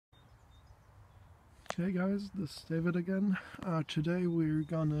Hey guys, this is David again. Today we're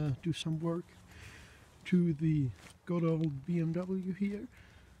gonna do some work to the good old BMW here.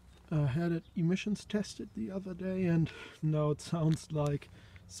 Had it emissions tested the other day and now it sounds like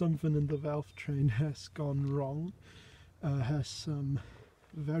something in the valve train has gone wrong. Has some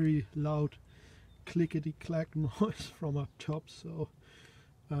very loud clickety-clack noise from up top, so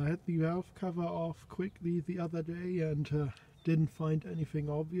I had the valve cover off quickly the other day and didn't find anything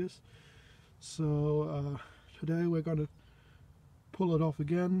obvious. So today we're gonna pull it off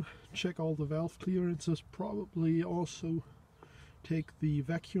again, check all the valve clearances, probably also take the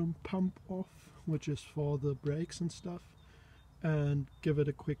vacuum pump off, which is for the brakes and stuff, and give it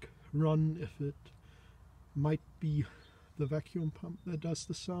a quick run if it might be the vacuum pump that does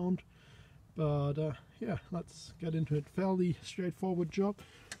the sound. But yeah, let's get into it. Fairly straightforward job.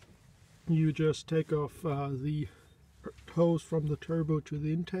 You just take off the hose from the turbo to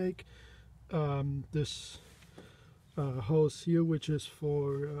the intake. This hose here, which is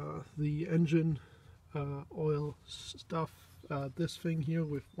for the engine oil stuff, this thing here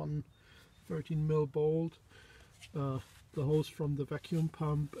with one 13mm bolt, the hose from the vacuum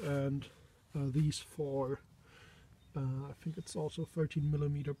pump, and these for I think it's also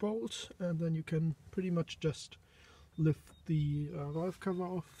 13mm bolts, and then you can pretty much just lift the valve cover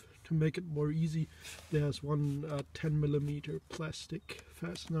off. To make it more easy, there's one 10mm plastic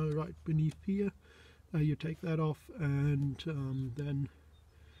fastener right beneath here. You take that off and then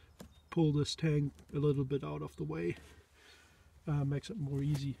pull this tank a little bit out of the way. Makes it more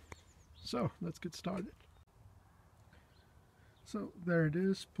easy. So let's get started. So there it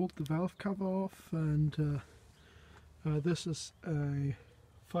is, pulled the valve cover off, and this is a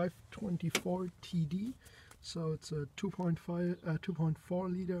 524TD. So it's a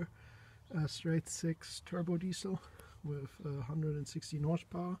 2.4 liter straight 6 turbo diesel with 116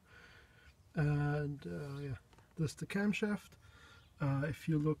 horsepower, and yeah, this is the camshaft. If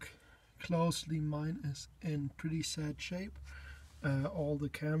you look closely, mine is in pretty sad shape. All the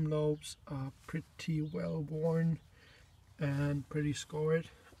cam lobes are pretty well worn and pretty scored.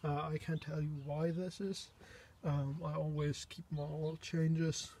 I can't tell you why this is. I always keep my oil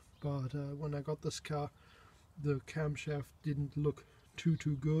changes, but when I got this car, the camshaft didn't look too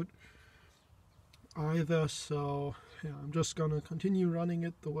good either, so yeah, I'm just gonna continue running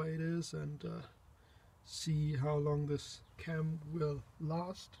it the way it is and see how long this cam will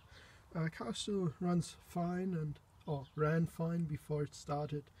last. Car still runs fine, and ran fine before it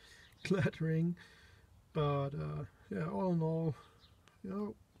started clattering, but yeah, all in all, you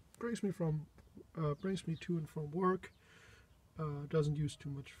know, brings me to and from work. Doesn't use too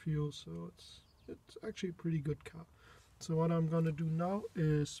much fuel, so it's actually a pretty good car. So what I'm gonna do now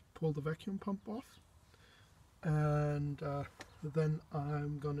is pull the vacuum pump off, and then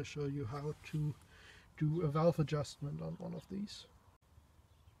I'm gonna show you how to do a valve adjustment on one of these.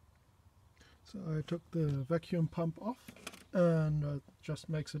 So I took the vacuum pump off, and just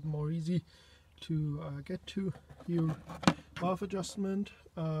makes it more easy to get to your valve adjustment.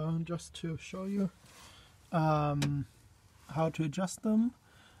 Just to show you how to adjust them.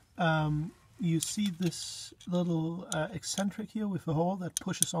 You see this little eccentric here with a hole that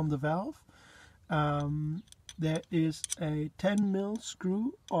pushes on the valve. There is a 10mm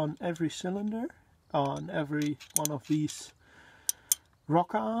screw on every cylinder, on every one of these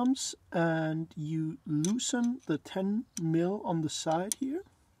rocker arms, and you loosen the 10mm on the side here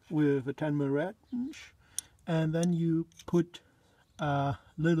with a 10mm wrench, and then you put a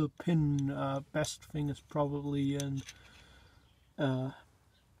little pin. Best thing is probably in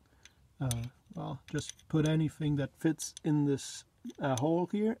well, just put anything that fits in this hole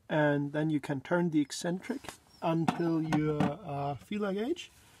here, and then you can turn the eccentric until your feeler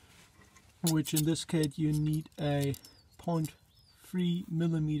gauge, which in this case you need a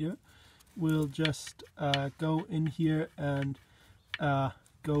 0.3mm, will just go in here and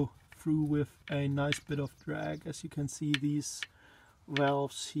go through with a nice bit of drag. As you can see, these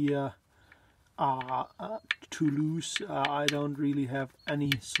valves here are too loose. I don't really have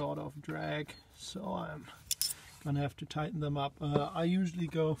any sort of drag, so I'm gonna have to tighten them up. I usually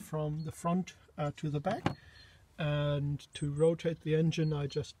go from the front to the back, and to rotate the engine I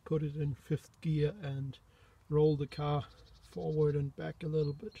just put it in 5th gear and roll the car forward and back a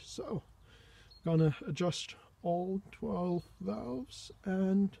little bit. So I'm gonna adjust all 12 valves,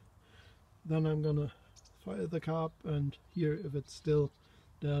 and then I'm gonna fire the car up and hear if it still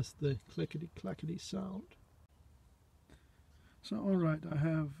does the clickety-clackety sound. So alright, I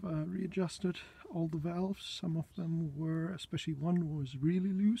have readjusted all the valves. Some of them were, especially one was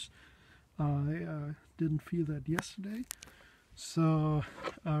really loose. I didn't feel that yesterday. So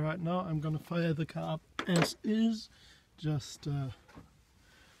I right now I'm gonna fire the car up as is. Just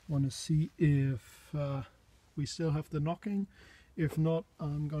want to see if we still have the knocking. If not,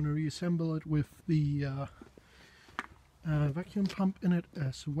 I'm gonna reassemble it with the vacuum pump in it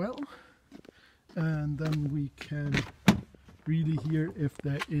as well, and then we can really hear if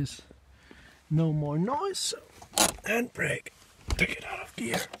there is no more noise. So, handbrake, take it out of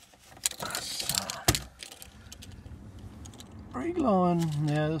gear. So, brake line,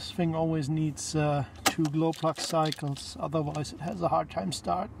 yeah, this thing always needs 2 glow plug cycles, otherwise it has a hard time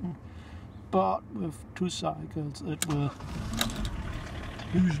starting, but with 2 cycles it will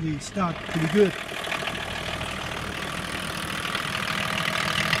usually start pretty good.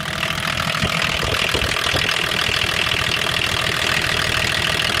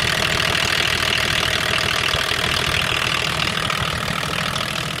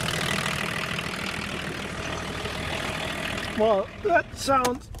 Well, that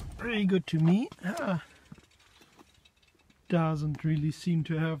sounds pretty good to me. Doesn't really seem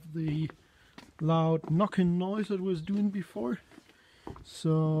to have the loud knocking noise it was doing before.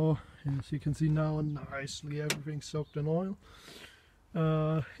 So, as you can see now, nicely everything's soaked in oil.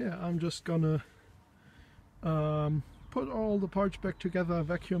 Yeah, I'm just gonna put all the parts back together,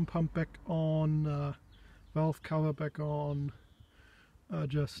 vacuum pump back on, valve cover back on,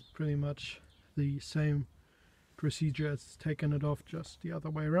 just pretty much the same procedure as taking it off, just the other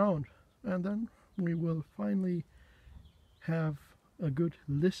way around, and then we will finally have a good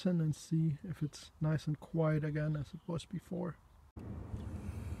listen and see if it's nice and quiet again as it was before.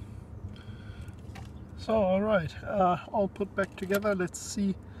 So alright, all put back together. Let's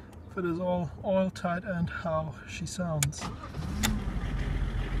see if it is all oil tight and how she sounds.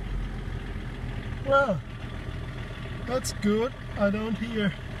 Well, that's good. I don't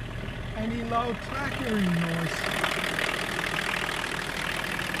hear any loud clackering noise.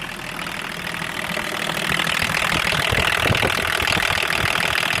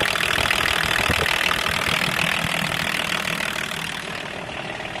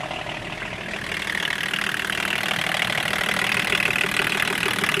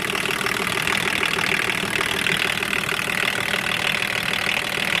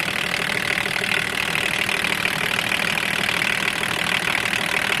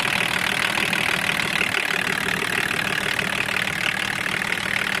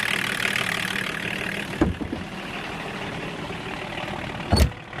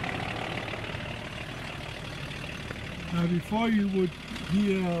 Before you would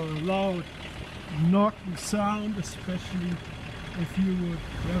hear a loud knocking sound, especially if you would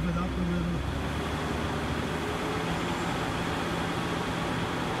rev it up a little.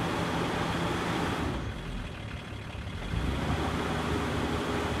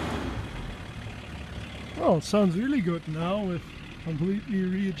 Oh, it sounds really good now with completely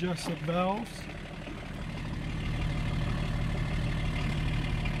readjusted valves.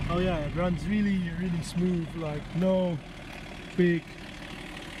 Oh yeah, it runs really smooth, like no big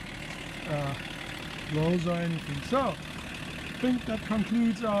blows or anything. So, I think that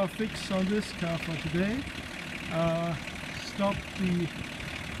concludes our fix on this car for today. Stop the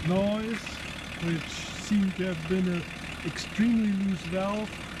noise, which seemed to have been an extremely loose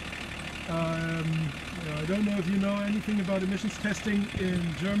valve. I don't know if you know anything about emissions testing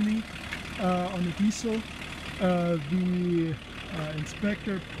in Germany on a diesel. The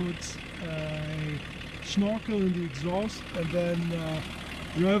inspector puts a snorkel in the exhaust and then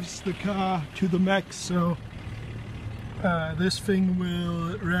revs the car to the max. So this thing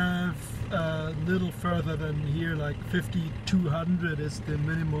will rev a little further than here, like 50-200 is the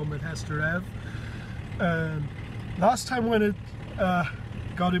minimum it has to rev. Last time when it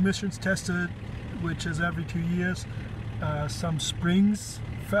got emissions tested, which is every 2 years, some springs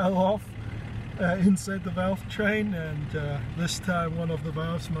fell off inside the valve train, and this time one of the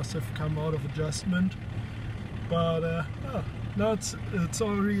valves must have come out of adjustment. But now it's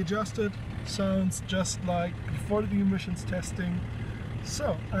all readjusted, sounds just like before the emissions testing,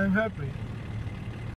 so I'm happy.